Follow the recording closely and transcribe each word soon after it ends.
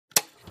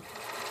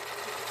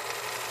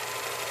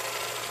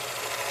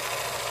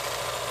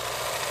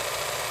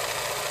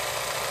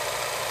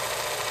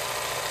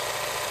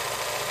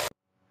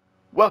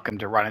Welcome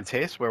to Rotten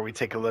Taste, where we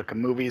take a look at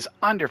movies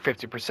under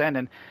 50%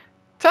 and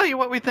tell you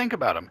what we think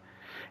about them.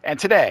 And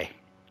today,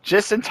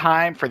 just in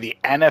time for the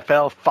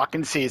NFL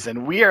fucking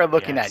season, we are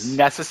looking at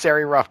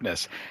Necessary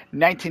Roughness,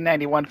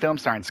 1991 film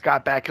starring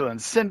Scott Bakula and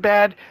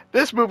Sinbad.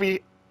 This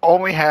movie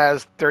only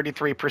has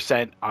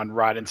 33% on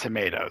Rotten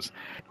Tomatoes.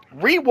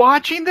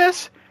 Rewatching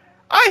this,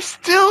 I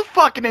still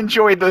fucking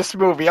enjoyed this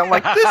movie. I'm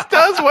like, this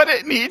does what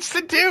it needs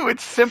to do.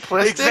 It's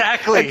simplistic.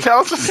 Exactly. It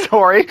tells a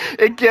story.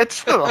 It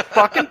gets to the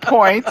fucking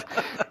point.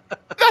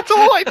 That's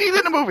all I need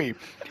in a movie.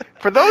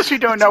 For those who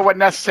don't know what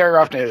Necessary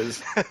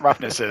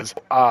Roughness is,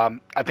 I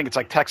think it's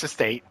like Texas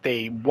State.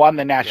 They won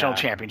the national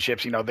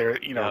championships. They're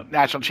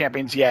national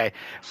champions, yay.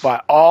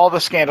 But all the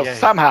scandals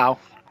somehow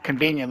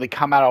conveniently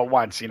come out at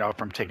once.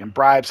 From taking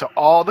bribes. So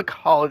all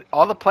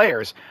the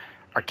players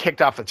are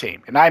kicked off the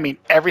team. And I mean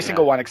every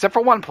single one, except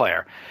for one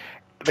player.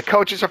 The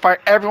coaches are fired.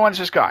 Everyone's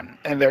just gone.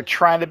 And they're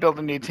trying to build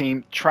a new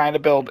team, trying to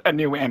build a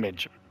new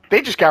image.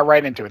 They just got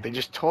right into it. They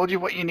just told you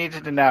what you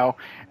needed to know.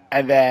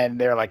 And then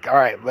they're like, all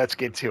right, let's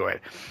get to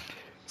it.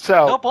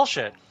 So no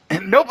bullshit.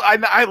 No,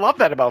 I love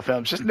that about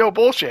films. Just no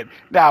bullshit.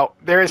 Now,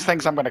 there is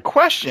things I'm going to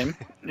question,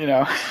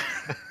 Oh,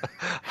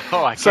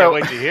 I can't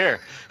wait to hear.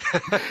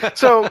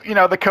 So,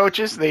 the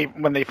coaches,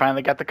 when they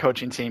finally got the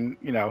coaching team,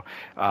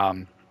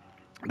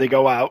 they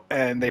go out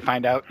and they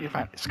find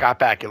Scott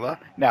Bakula,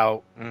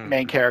 now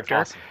main character.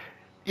 Awesome.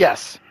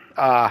 Yes,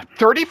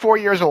 34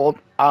 years old.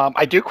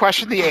 I do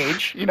question the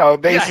age. He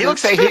did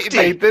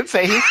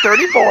say he's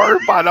 34,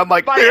 but I'm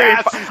like,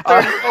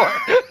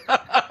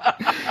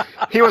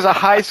 he was a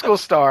high school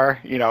star.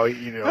 He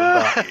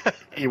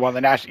won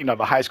the national,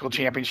 the high school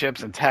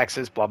championships in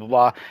Texas. Blah blah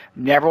blah.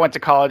 Never went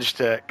to college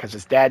because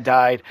his dad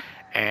died,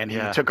 and he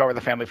took over the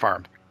family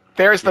farm.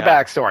 There's the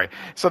backstory.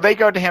 So they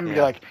go to him and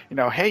be like,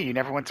 hey, you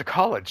never went to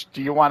college.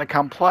 Do you want to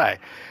come play?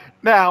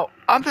 Now,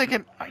 I'm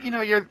thinking,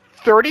 you're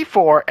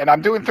 34, and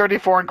I'm doing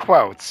 34 in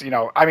quotes.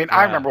 I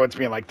remember what's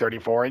being like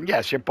 34, and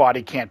yes, your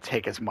body can't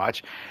take as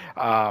much.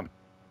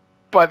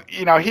 But,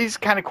 he's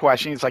kind of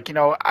questioning. He's like,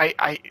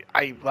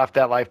 I left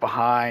that life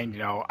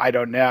behind. I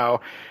don't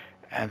know.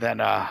 And then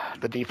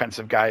the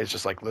defensive guy is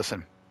just like,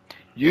 listen,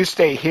 you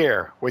stay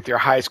here with your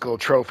high school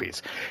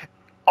trophies.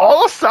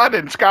 All of a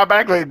sudden, Scott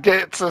Bakula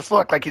gets this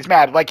look like he's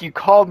mad. Like you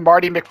called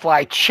Marty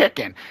McFly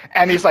chicken.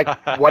 And he's like,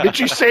 what did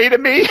you say to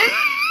me?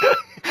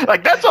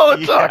 Like, that's all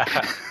it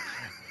took.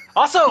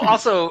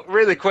 Also,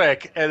 really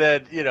quick, and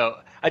then,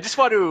 I just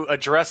want to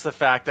address the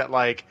fact that,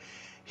 like,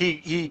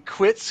 he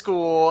quit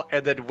school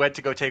and then went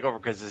to go take over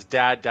because his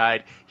dad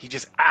died. He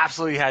just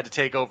absolutely had to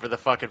take over the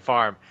fucking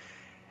farm.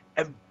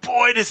 And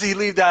boy, does he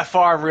leave that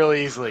farm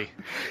really easily.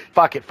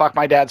 Fuck it. Fuck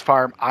my dad's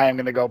farm. I am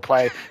going to go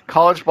play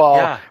college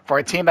ball for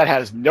a team that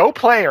has no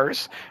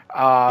players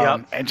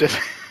and just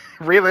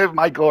relive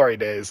my glory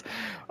days.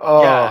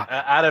 Oh.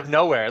 Yeah, out of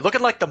nowhere.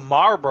 Looking like the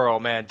Marlboro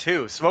Man,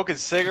 too. Smoking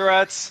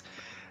cigarettes,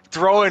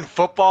 throwing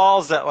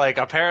footballs that, like,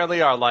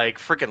 apparently are, like,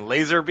 freaking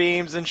laser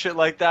beams and shit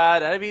like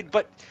that. I mean,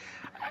 but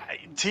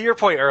to your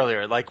point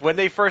earlier, like, when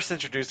they first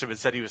introduced him and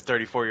said he was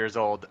 34 years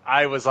old,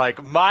 I was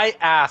like, my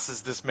ass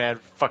is this man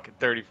fucking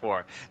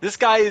 34. This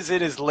guy is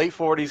in his late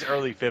 40s,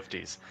 early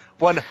 50s.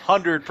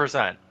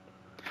 100%.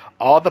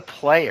 All the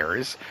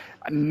players,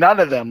 none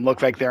of them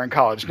look like they're in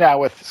college. Now,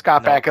 with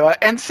Scott Bakula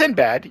and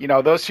Sinbad,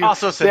 those two.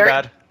 Also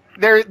Sinbad.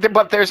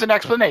 But there's an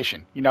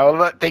explanation.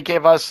 They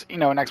gave us,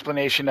 an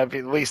explanation of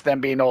at least them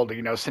being older.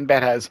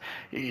 Sinbad has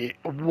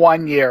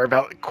 1 year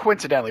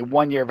coincidentally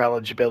 1 year of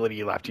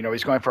eligibility left.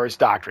 He's going for his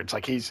doctorate. It's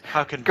like he's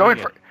going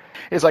for.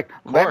 He's like,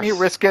 let me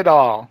risk it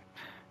all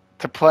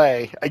to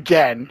play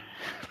again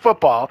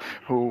football.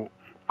 Who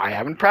I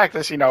haven't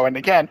practiced. And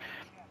again,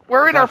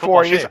 we're in our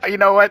 40s. Shape. You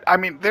know what? I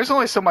mean, there's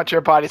only so much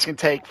your bodies can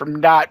take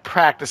from not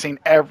practicing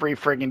every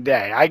friggin'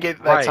 day. I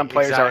get that some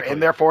players are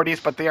in their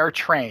 40s, but they are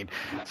trained.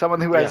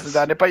 Someone who hasn't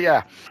done it. But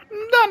yeah,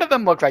 none of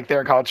them look like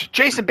they're in college.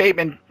 Jason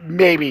Bateman,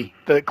 maybe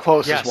the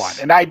closest one.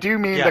 And I do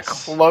mean the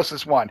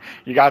closest one.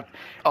 You got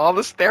all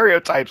the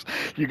stereotypes.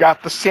 You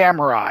got the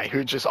samurai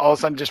who just all of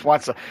a sudden just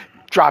wants to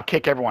drop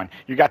kick everyone.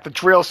 You got the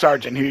drill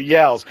sergeant who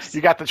yells. You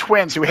got the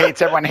twins who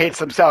everyone hates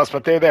themselves,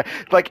 but they're there.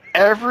 Like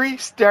every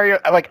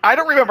I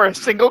don't remember a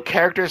single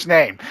character's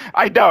name.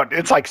 I don't.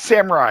 It's like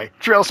samurai,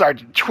 drill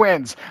sergeant,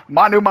 twins,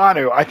 Manu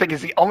Manu. I think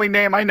is the only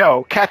name I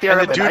know. Kathy and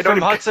Ireland. The dude from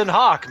Hudson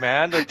Hawk,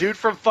 man. The dude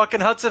from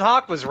fucking Hudson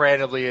Hawk was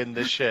randomly in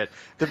this shit.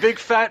 The big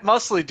fat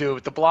muscly dude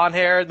with the blonde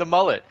hair and the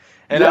mullet.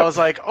 And I was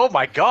like, oh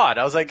my God.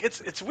 I was like,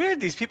 it's weird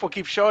these people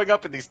keep showing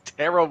up in these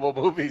terrible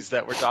movies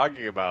that we're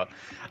talking about.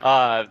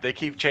 They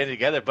keep changing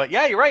together. But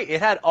yeah, you're right.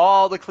 It had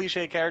all the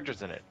cliche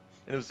characters in it.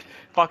 It was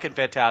fucking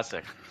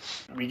fantastic.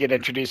 We get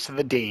introduced to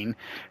the dean,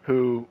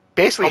 who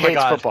basically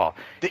hates football.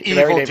 The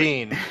evil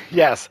dean.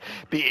 Yes.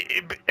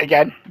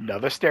 Again,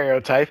 another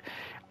stereotype.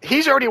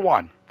 He's already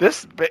won.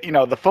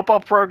 The football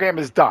program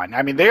is done.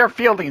 I mean, they are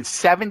fielding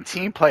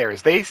 17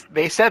 players. They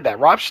said that.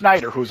 Rob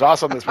Schneider, who's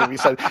also in this movie,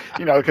 said,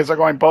 because they're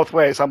going both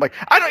ways. I'm like,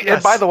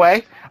 and by the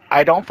way,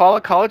 I don't follow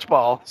college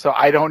ball, so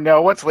I don't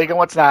know what's legal and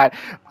what's not.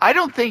 I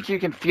don't think you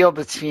can field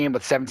the team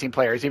with 17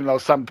 players, even though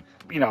some,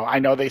 I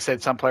know they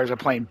said some players are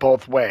playing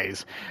both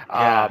ways.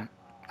 Yeah.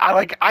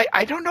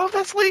 I don't know if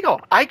that's legal.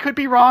 I could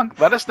be wrong.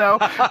 Let us know.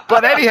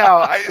 But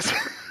anyhow,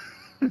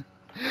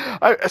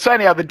 so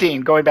anyhow, the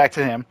dean, going back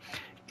to him,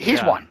 he's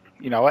Yeah. won.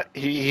 You know what?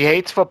 He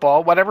hates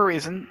football, whatever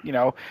reason,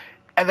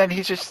 and then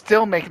he's just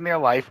still making their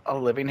life a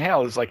living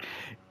hell. It's like,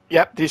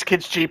 yep, these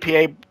kids'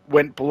 GPA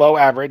went below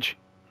average,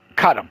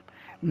 cut them.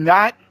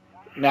 Not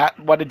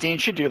what a dean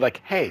should do.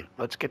 Like, hey,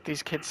 let's get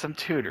these kids some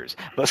tutors.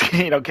 Let's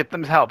get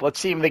them help. Let's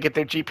see if they get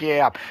their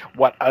GPA up.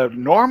 What a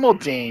normal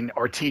dean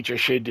or teacher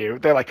should do.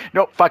 They're like,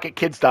 nope, fuck it,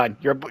 kid's done.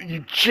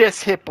 You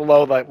just hit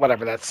below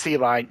that C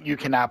line. You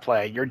cannot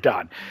play. You're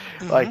done.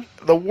 Like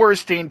the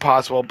worst dean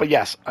possible. But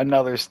yes,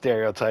 another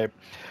stereotype.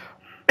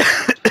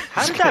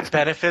 How did that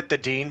benefit the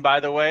dean,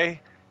 by the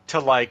way, to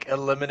like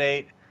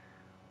eliminate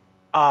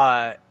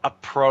a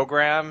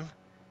program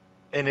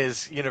in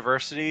his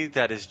university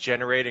that is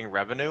generating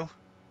revenue?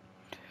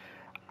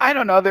 I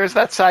don't know. There's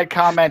that side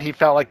comment. He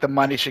felt like the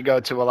money should go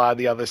to a lot of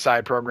the other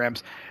side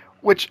programs,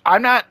 which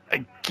I'm not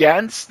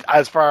against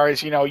as far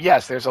as,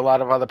 yes, there's a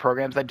lot of other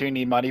programs that do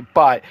need money.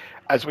 But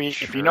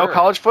if you know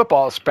college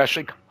football,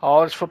 especially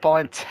college football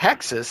in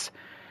Texas,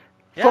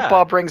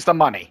 football brings the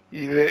money.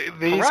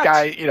 These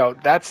guys,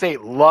 that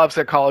state loves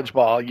their college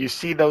ball. You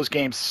see those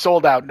games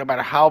sold out no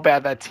matter how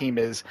bad that team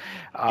is.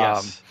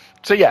 Yes.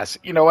 So yes,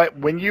 you know what?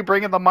 When you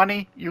bring in the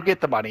money, you get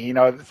the money.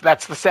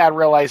 That's the sad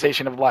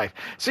realization of life.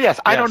 So yes,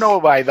 I don't know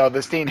why though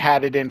this dean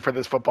had it in for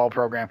this football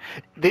program.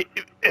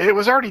 It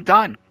was already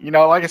done.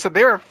 Like I said,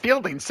 they were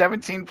fielding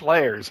 17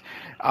 players.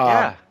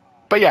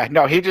 But yeah,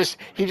 no, he just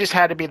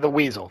had to be the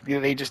weasel.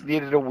 They just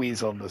needed a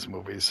weasel in this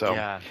movie. So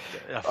yeah,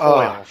 a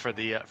foil for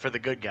the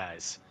good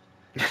guys.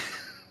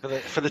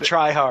 For the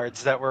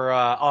tryhards that were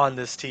on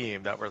this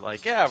team that were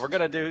like, yeah, we're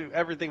gonna do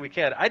everything we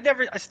can.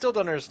 I still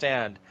don't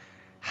understand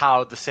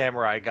how the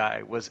samurai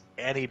guy was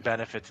any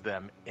benefit to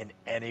them in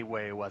any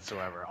way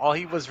whatsoever. All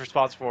he was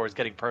responsible for was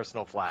getting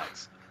personal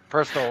flags.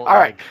 All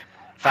right.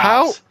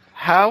 Fouls.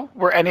 How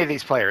were any of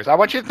these players? I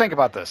want you to think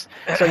about this.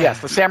 So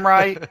yes, the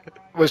samurai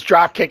was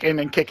drop kicking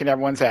and kicking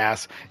everyone's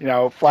ass.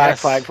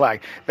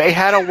 Flag. They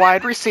had a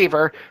wide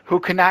receiver who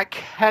could not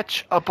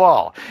catch a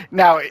ball.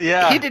 Now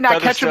he did not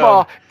catch a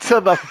ball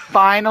till the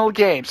final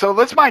game. So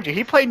let's mind you,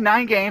 he played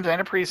 9 games and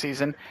a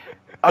preseason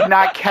of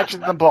not catching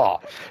the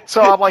ball. So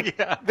I'm like,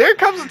 there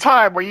comes a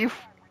time where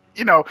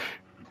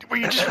where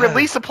you just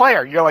release a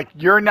player. You're like,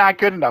 you're not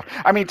good enough.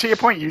 I mean, to your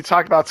point, you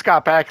talked about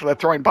Scott Bakula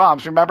throwing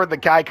bombs. Remember, the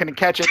guy couldn't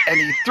catch it, and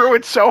he threw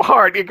it so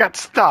hard it got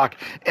stuck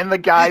in the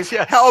guy's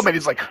helmet.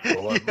 He's like,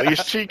 well, at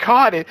least he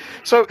caught it.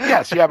 So,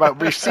 yes, you have a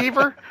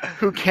receiver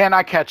who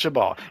cannot catch a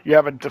ball. You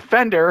have a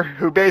defender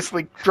who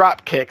basically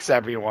drop kicks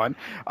everyone.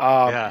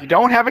 You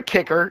don't have a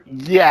kicker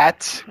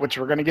yet, which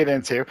we're going to get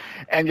into.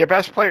 And your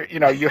best player,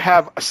 you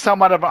have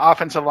somewhat of an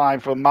offensive line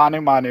for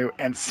Manu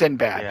and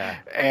Sinbad.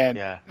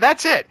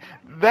 That's it.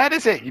 That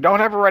is it. You don't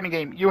have a running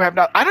game. You have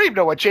not. I don't even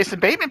know what Jason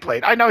Bateman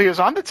played. I know he was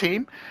on the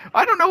team.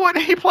 I don't know what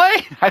he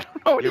played. I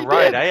don't know what You're he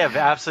right. did. I have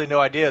absolutely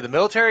no idea. The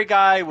military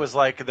guy was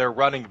like their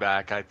running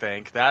back, I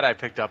think. That I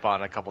picked up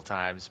on a couple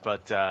times.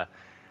 But,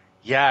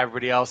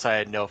 everybody else, I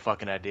had no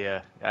fucking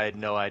idea. I had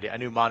no idea. I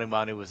knew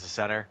Manu was the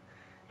center.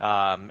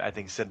 I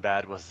think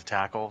Sinbad was the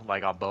tackle,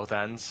 like on both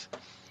ends.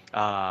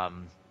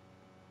 And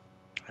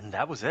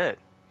that was it.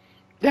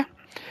 Yeah.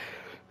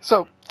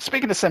 So,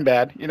 speaking of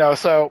Sinbad,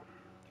 so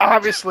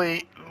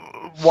obviously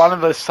one of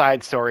the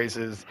side stories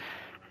is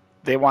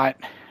they want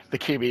the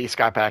QB,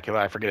 Scott Bakula,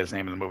 I forget his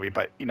name in the movie,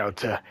 but,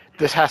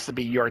 this has to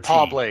be your team.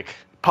 Paul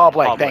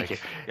Blake, thank you.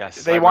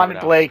 Yes. They wanted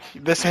Blake,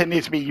 this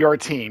needs to be your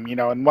team.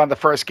 In one of the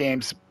first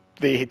games,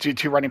 the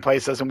 2 running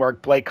plays doesn't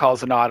work. Blake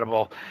calls an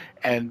audible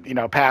and,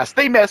 pass.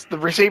 They missed. The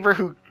receiver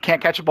who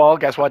can't catch a ball,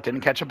 guess what,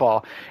 didn't catch a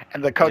ball.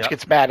 And the coach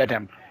gets mad at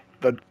him.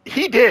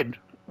 He did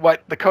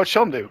what the coach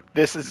told him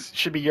to do.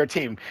 Should be your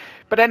team.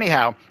 But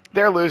anyhow,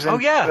 they're losing.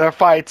 Their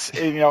fights,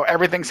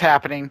 everything's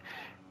happening.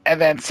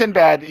 And then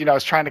Sinbad,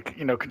 is trying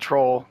to,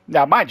 control.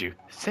 Now, mind you,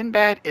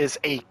 Sinbad is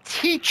a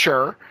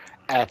teacher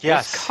at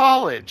this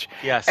college.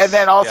 Yes. And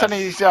then all of a sudden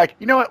he's like,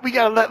 you know what? We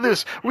got to let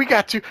loose. We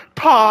got to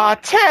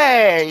party.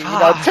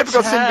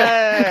 Typical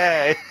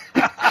Sinbad.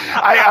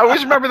 I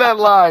always remember that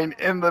line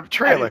in the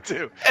trailer. I do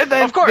too. And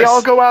then of course. They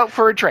all go out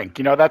for a drink.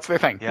 That's their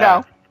thing. Yeah.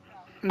 Now,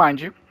 mind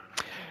you,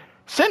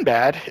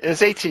 Sinbad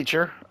is a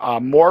teacher,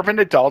 more of an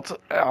adult,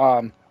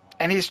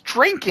 and he's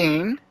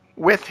drinking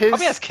with his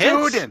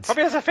students.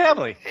 Probably has a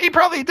family. He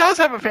probably does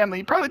have a family.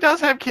 He probably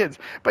does have kids.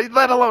 But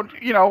let alone,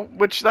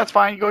 which that's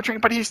fine, you go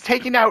drink. But he's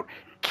taking out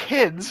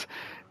kids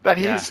that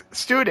he's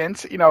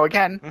students, again.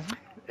 Mm-hmm.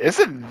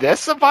 Isn't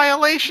this a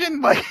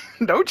violation? Like,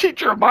 no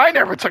teacher of mine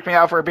ever took me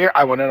out for a beer.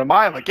 I went into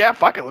mine, like, yeah,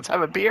 fuck it, let's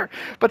have a beer.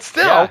 But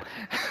still. Yeah.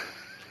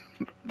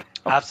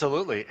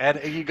 Absolutely.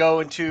 And you go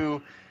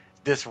into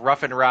this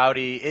rough and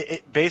rowdy,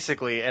 it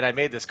basically, and I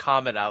made this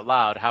comment out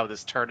loud, how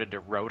this turned into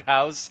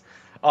Roadhouse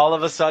all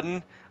of a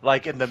sudden,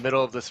 like in the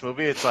middle of this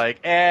movie. It's like,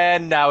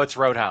 and now it's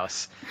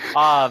Roadhouse.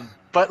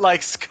 but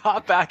like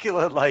Scott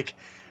Bakula like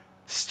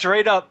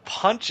straight up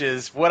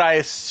punches what I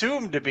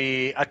assume to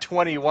be a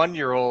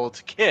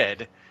 21-year-old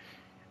kid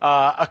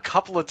a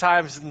couple of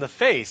times in the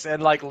face,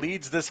 and like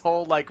leads this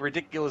whole like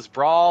ridiculous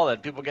brawl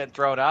and people getting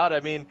thrown out. I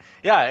mean,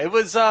 yeah, it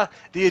was the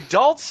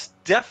adults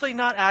definitely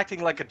not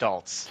acting like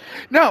adults.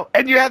 No,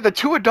 and you had the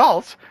two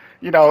adults,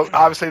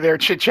 obviously they're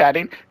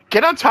chit-chatting,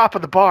 get on top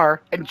of the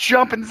bar and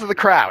jump into the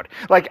crowd.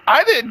 Like,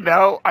 I didn't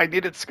know I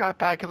needed Scott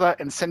Bakula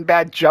and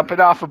Sinbad jumping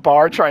off a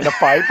bar trying to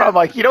fight, but I'm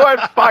like, you know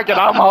what, fuck it,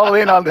 I'm all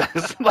in on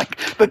this. Like,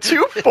 the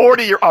two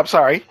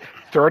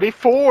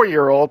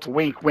 34-year-olds,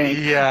 wink,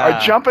 wink, are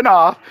jumping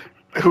off,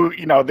 who,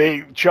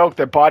 they joke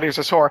their bodies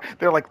are sore.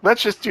 They're like,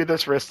 let's just do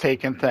this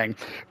risk-taking thing.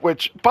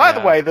 Which, by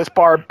the way, this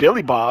bar,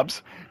 Billy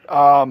Bob's,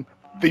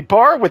 the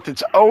bar with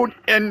its own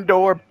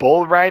indoor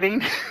bull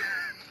riding.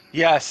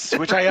 Yes,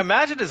 which I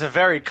imagine is a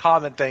very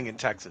common thing in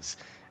Texas.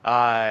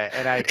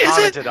 And I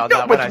commented on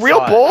that with when I real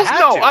saw bulls? it.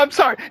 No, I'm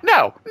sorry.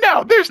 No,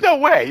 there's no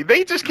way.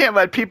 They just can't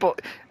let people.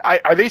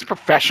 Are these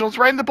professionals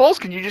riding the bulls?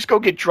 Can you just go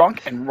get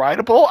drunk and ride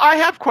a bull? I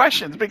have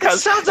questions because it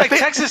sounds like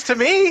Texas to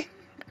me.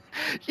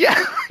 Yeah,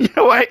 you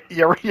know what?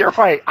 You're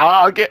right.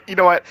 I'll give you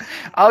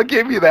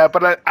that.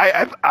 But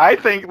I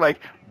think like,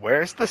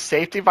 where's the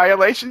safety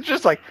violation?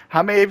 Just like,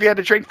 how many of you had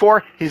to drink?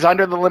 4? He's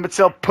under the limit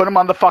still. Put him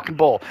on the fucking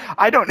bull.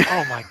 I don't.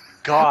 Oh my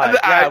God.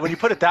 Yeah, when you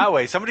put it that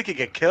way, somebody could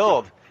get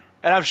killed.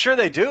 And I'm sure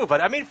they do,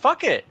 but I mean,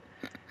 fuck it.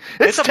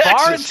 It's a Texas.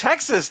 bar in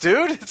Texas,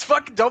 dude. It's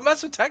fucking, don't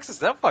mess with Texas.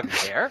 They don't fucking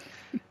care.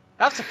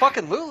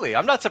 Absolutely.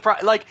 I'm not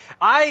surprised. Like,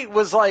 I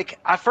was like,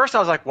 at first I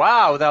was like,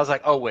 wow. And then I was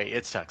like, oh wait,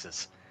 it's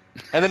Texas.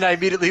 And then I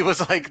immediately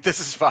was like, this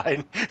is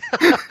fine.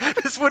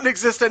 This wouldn't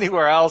exist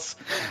anywhere else.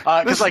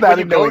 Because like when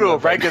you go to a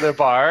regular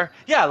bar,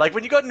 yeah, like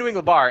when you go to a New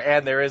England bar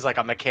and there is like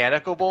a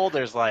mechanical bull,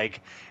 there's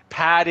like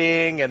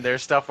padding and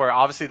there's stuff where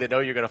obviously they know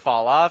you're going to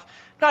fall off.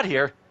 Not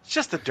here. It's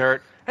just the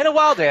dirt and a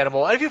wild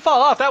animal. And if you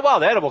fall off, that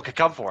wild animal could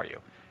come for you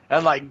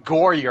and like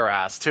gore your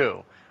ass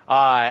too.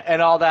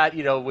 And all that,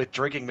 with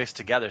drinking mixed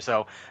together.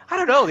 So I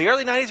don't know. The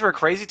early 90s were a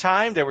crazy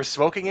time. They were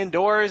smoking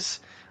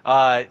indoors.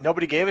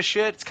 Nobody gave a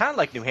shit. It's kind of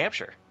like New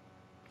Hampshire.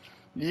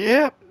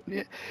 Yeah.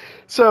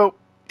 So,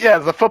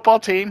 the football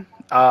team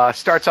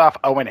starts off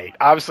 0-8.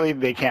 Obviously,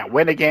 they can't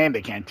win a game.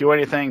 They can't do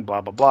anything,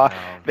 blah, blah, blah.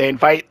 No.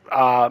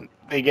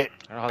 They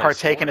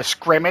partake in a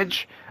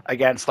scrimmage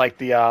against, like,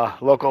 the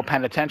local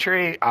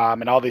penitentiary,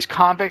 and all these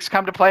convicts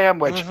come to play them,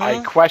 which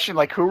I question,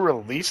 like, who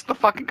released the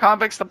fucking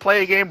convicts to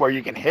play a game where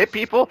you can hit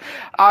people?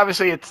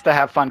 Obviously, it's to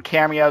have fun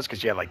cameos,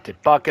 because you have, like,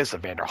 Dick Butkus,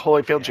 Evander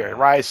Holyfield, Jerry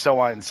Rice, so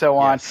on and so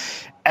on.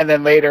 And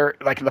then later,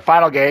 like, in the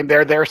final game,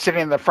 they're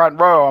sitting in the front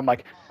row. I'm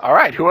like, all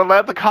right, who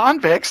allowed the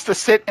convicts to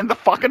sit in the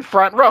fucking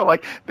front row?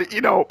 Like,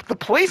 the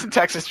police in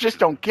Texas just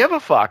don't give a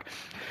fuck.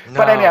 No,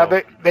 but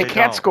anyhow, they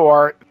can't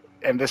score,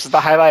 and this is the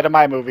highlight of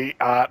my movie.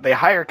 They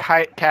hire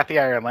Kathy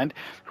Ireland,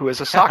 who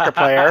is a soccer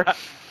player.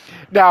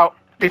 Now,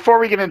 before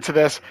we get into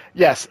this,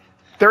 yes,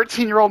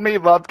 13-year-old me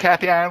loved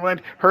Kathy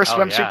Ireland. Her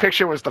swimsuit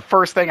picture was the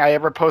first thing I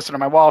ever posted on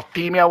my wall,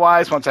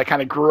 female-wise, once I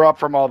kind of grew up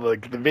from all the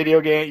video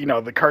game,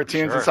 the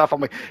cartoons and stuff.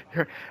 I'm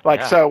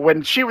like, so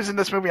when she was in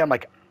this movie, I'm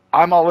like,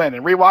 I'm all in.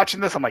 And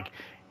rewatching this, I'm like,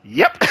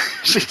 yep,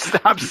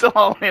 I'm still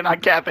all in on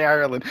Kathy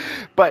Ireland.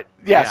 But,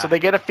 so they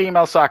get a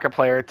female soccer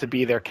player to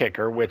be their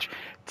kicker, which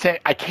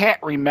I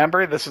can't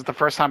remember. This is the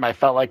first time I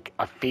felt like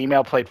a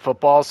female played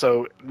football,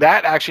 so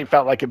that actually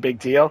felt like a big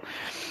deal.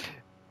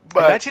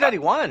 But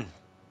 1991.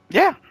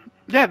 They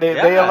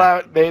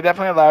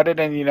definitely allowed it,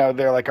 and,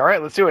 they're like, all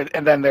right, let's do it.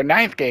 And then their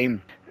 9th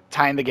game,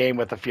 tying the game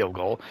with a field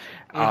goal,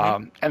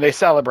 and they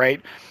celebrate.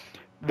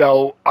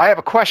 Though I have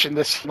a question.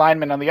 This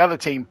lineman on the other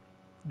team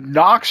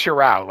knocks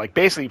her out, like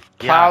basically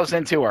plows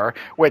into her,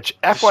 which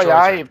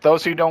FYI, if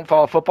those who don't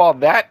follow football,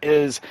 that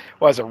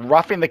was a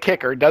roughing the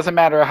kicker. Doesn't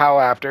matter how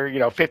after,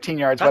 15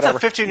 yards, That's whatever.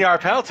 That's a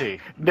 15-yard penalty.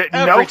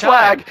 No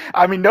flag.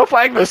 I mean, no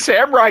flag. The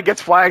samurai gets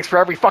flags for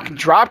every fucking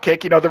drop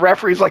kick. The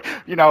referee's like,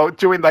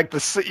 doing like the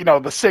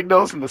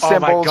signals and the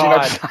symbols. Oh my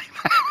God.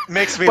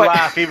 Makes me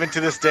laugh even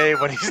to this day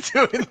when he's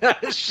doing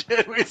that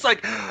shit. It's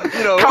like,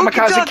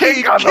 kamikaze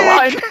kick on the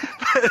line.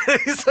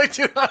 He's like,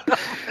 dude,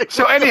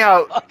 so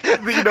anyhow,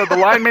 the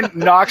lineman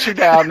knocks her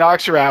down,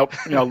 knocks her out.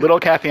 Little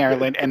Kathy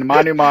Ireland and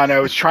Manu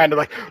Mano is trying to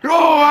like,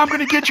 oh, I'm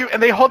gonna get you,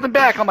 and they hold him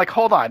back. I'm like,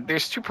 hold on.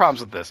 There's 2 problems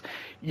with this.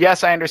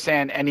 Yes, I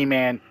understand any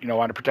man,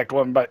 want to protect a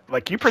woman, but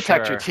like you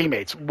protect your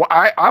teammates.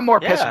 I'm more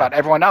pissed about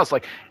everyone else.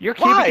 Like your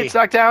keeper gets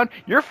knocked down,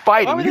 you're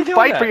fighting. You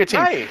fight for your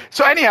team. Right.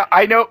 So anyhow,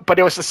 I know, but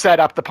it was to set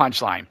up the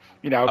punchline.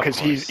 Because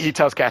he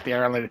tells Kathy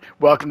Ireland,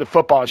 welcome to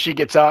football. And she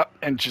gets up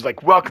and she's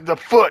like, welcome to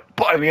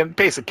football. And he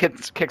basically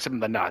kicks him in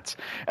the nuts.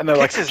 And they're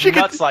kicks his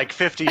nuts like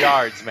 50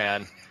 yards,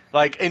 man.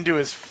 Like into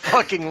his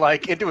fucking,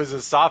 into his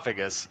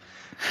esophagus.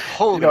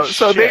 Holy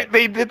So shit.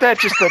 they did that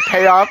just to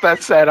pay off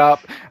that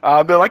setup.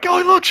 They're like,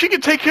 oh look, she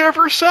can take care of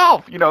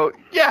herself.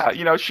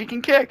 Yeah, she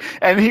can kick.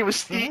 And he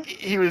was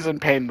in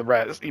pain the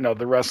rest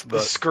of The the.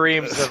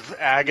 screams of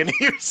agony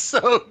are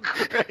so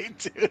great,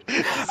 dude.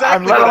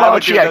 I'm Exactly let what I alone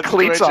would do she in had that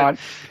cleats situation. on.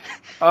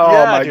 Oh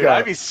Yeah, my dude,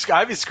 god.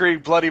 I'd be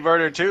screaming bloody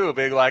murder too,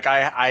 being like,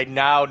 I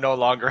now no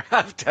longer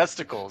have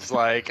testicles.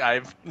 Like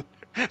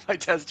my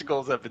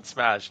testicles have been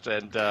smashed,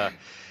 and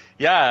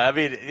yeah, I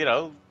mean,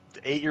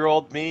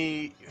 8-year-old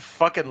me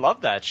fucking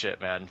loved that shit,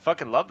 man.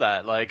 Fucking love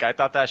that. Like, I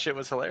thought that shit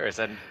was hilarious,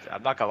 and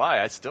I'm not gonna lie,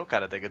 I still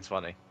kind of think it's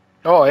funny.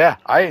 Oh yeah,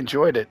 I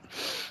enjoyed it.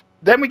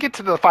 Then we get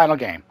to the final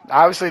game.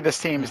 Obviously, this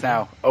team is Hmm.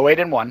 now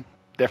 0-8-1.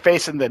 They're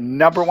facing the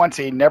number one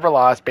seed, never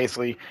lost,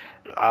 basically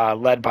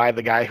led by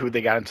the guy who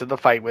they got into the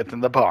fight with in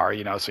the bar.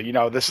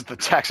 So this is the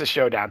Texas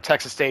showdown,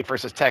 Texas State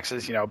versus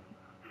Texas.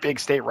 Big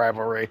state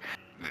rivalry.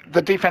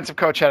 The defensive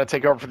coach had to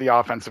take over for the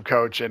offensive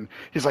coach, and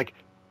he's like,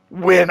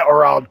 "Win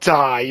or I'll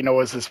die."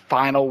 Was his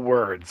final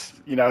words.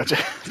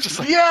 Just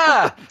like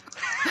Yeah.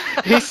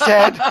 he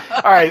said.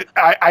 All right,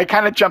 I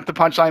kind of jumped the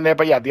punchline there,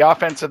 but yeah,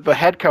 the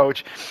head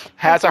coach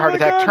has a Oh heart my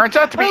attack. god, Turns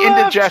out to be I laughed.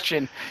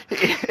 indigestion.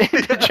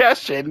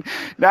 Indigestion,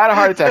 not a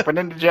heart attack, but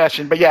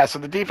indigestion. But yeah, so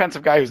the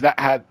defensive guy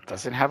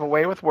doesn't have a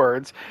way with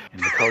words,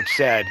 and the coach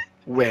said,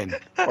 "Win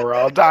or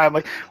I'll die." I'm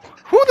like,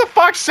 who the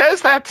fuck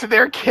says that to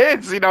their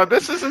kids?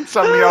 This isn't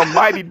some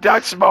Mighty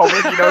Ducks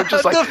moment.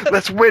 Just like The-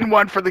 let's win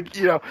one for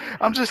the.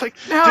 I'm just like,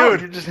 no,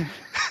 Dude, you're just.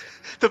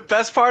 the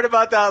best part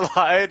about that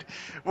line,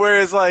 where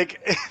it's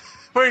like,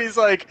 where he's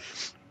like,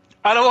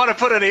 I don't want to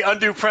put any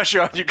undue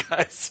pressure on you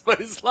guys, but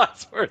his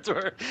last words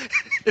were,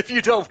 "If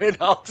you don't win,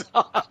 I'll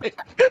die."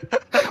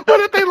 What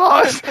if they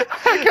lost? I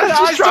And guess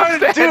I just drop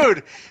started, dead.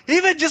 dude,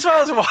 even just while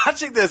I was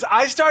watching this,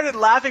 I started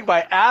laughing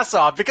my ass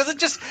off because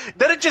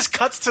then it just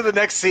cuts to the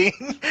next scene.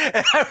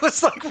 And I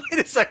was like, wait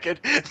a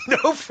second,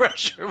 no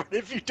pressure, but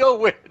if you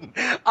don't win,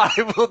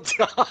 I will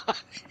die.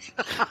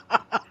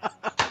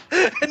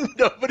 And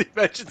nobody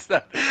mentions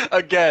that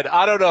again.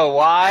 I don't know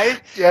why.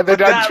 Yeah, they're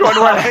But done that 21 and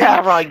a line,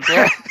 half. Like,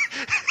 yeah.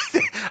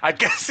 I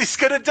guess he's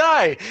gonna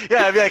die.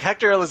 Yeah, I'd be like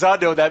Hector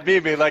Elizondo, that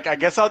meme, being like, I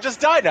guess I'll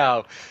just die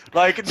now.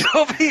 Like,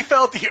 nobody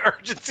felt the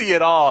urgency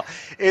at all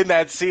in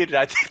that scene. And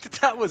I think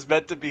that was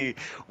meant to be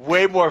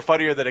way more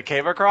funnier than it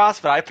came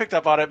across, but I picked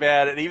up on it,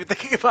 man, and even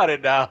thinking about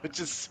it now, it's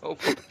just so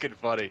fucking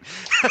funny.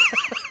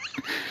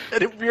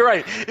 And you're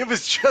right, it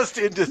was just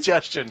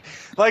indigestion.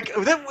 Like,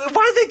 why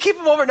did they keep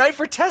him overnight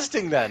for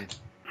testing then?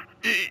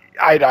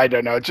 I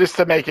don't know. Just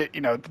to make it,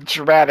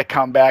 dramatic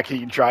comeback, he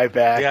can drive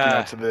back,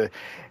 Yeah. to the.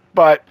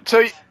 But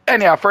so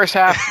anyhow, first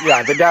half,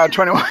 yeah, they're down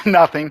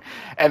 21-0,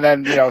 and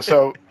then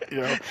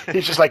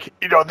he's just like,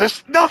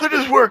 this nothing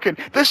is working.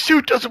 This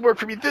suit doesn't work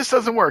for me. This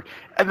doesn't work,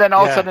 and then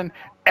all of a Yeah. sudden,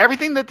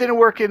 everything that didn't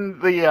work in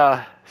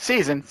the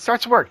season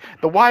starts to work.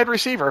 The wide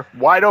receiver,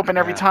 wide open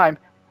every Yeah. time,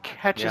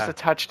 catches Yeah. the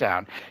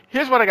touchdown.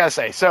 Here's what I gotta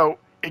say. So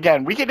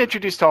again, we get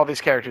introduced to all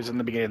these characters in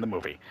the beginning of the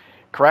movie.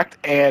 Correct,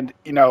 and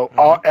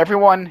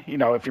everyone, if you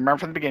remember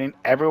from the beginning,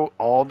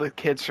 all the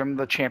kids from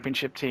the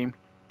championship team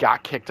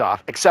got kicked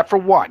off, except for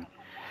one,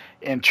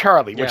 and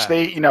Charlie, which Yeah.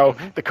 they, Mhm.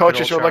 the Good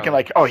coaches old were looking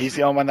Charlie. like, oh, he's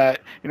the only one that,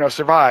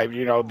 survived,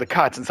 the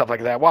cuts and stuff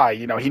like that. Why?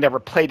 He never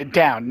played it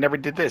down, never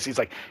did this. He's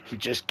like, he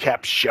just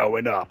kept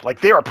showing up.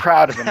 Like, they were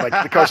proud of him.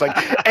 Like, the coach, like,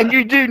 and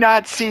you do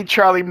not see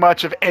Charlie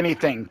much of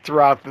anything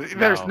throughout.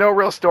 There's no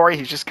real story.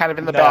 He's just kind of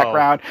in the No.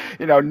 background.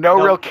 No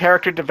Nope. real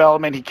character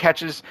development. He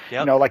catches,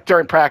 Yep. like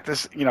during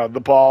practice, the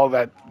ball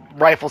that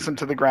rifles him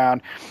to the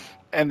ground.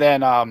 And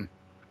then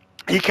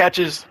he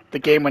catches the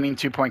game-winning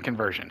 2-point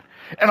conversion.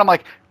 And I'm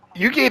like,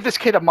 you gave this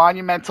kid a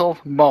monumental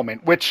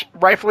moment, which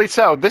rightfully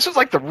so. This is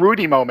like the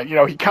Rudy moment.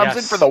 He comes in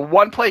Yes. for the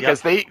one play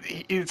because Yep.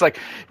 he's like,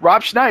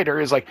 Rob Schneider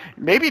is like,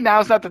 maybe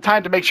now's not the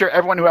time to make sure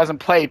everyone who hasn't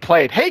played.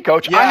 Hey,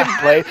 coach, I Yeah.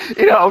 haven't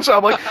played. So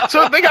I'm like,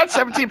 so they got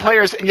 17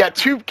 players, and yet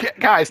 2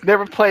 guys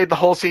never played the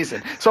whole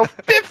season. So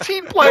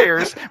 15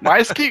 players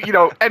minus keep.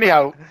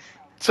 Anyhow.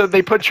 So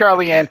they put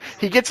Charlie in.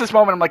 He gets this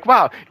moment. I'm like,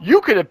 wow,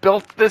 you could have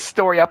built this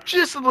story up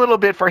just a little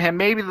bit for him,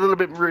 maybe a little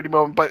bit Rudy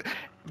moment,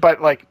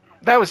 but like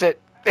that was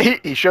it.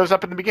 He shows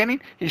up in the beginning.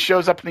 He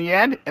shows up in the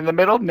end. In the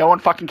middle, no one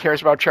fucking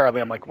cares about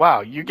Charlie. I'm like, wow,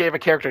 you gave a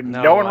character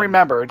no one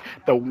remembered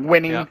the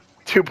winning Yep.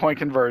 2-point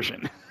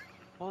conversion.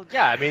 Well,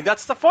 yeah, I mean,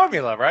 that's the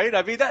formula, right?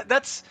 I mean,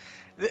 that's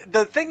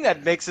the thing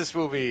that makes this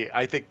movie,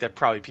 I think, that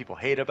probably people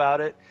hate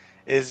about it,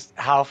 is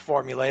how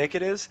formulaic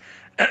it is.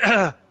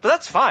 But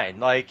that's fine.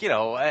 Like,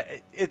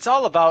 it's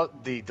all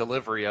about the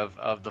delivery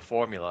of the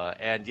formula.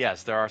 And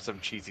yes, there are some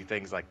cheesy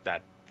things like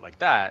that.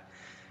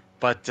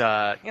 But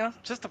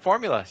just the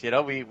formula.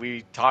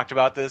 We talked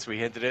about this, we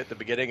hinted it at the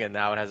beginning, and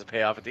now it has a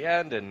payoff at the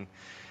end, and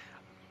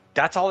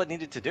that's all it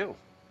needed to do.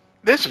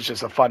 This is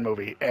just a fun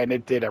movie, and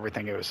it did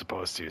everything it was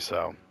supposed to.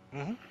 So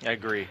I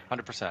agree,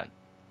 100%.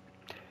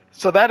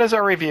 that is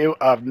our review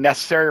of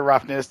Necessary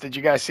Roughness. Did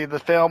you guys see the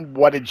film?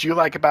 What did you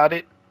like about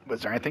it?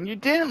 Was there anything you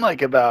didn't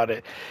like about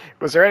it?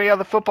 Was there any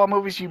other football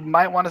movies you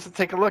might want us to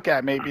take a look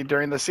at maybe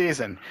during the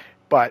season?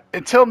 But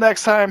until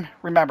next time,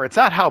 remember, it's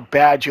not how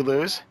bad you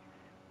lose,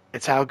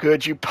 It's how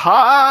good you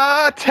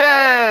party.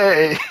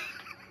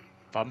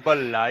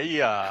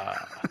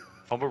 Bambalaya.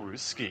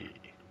 Bambaruski.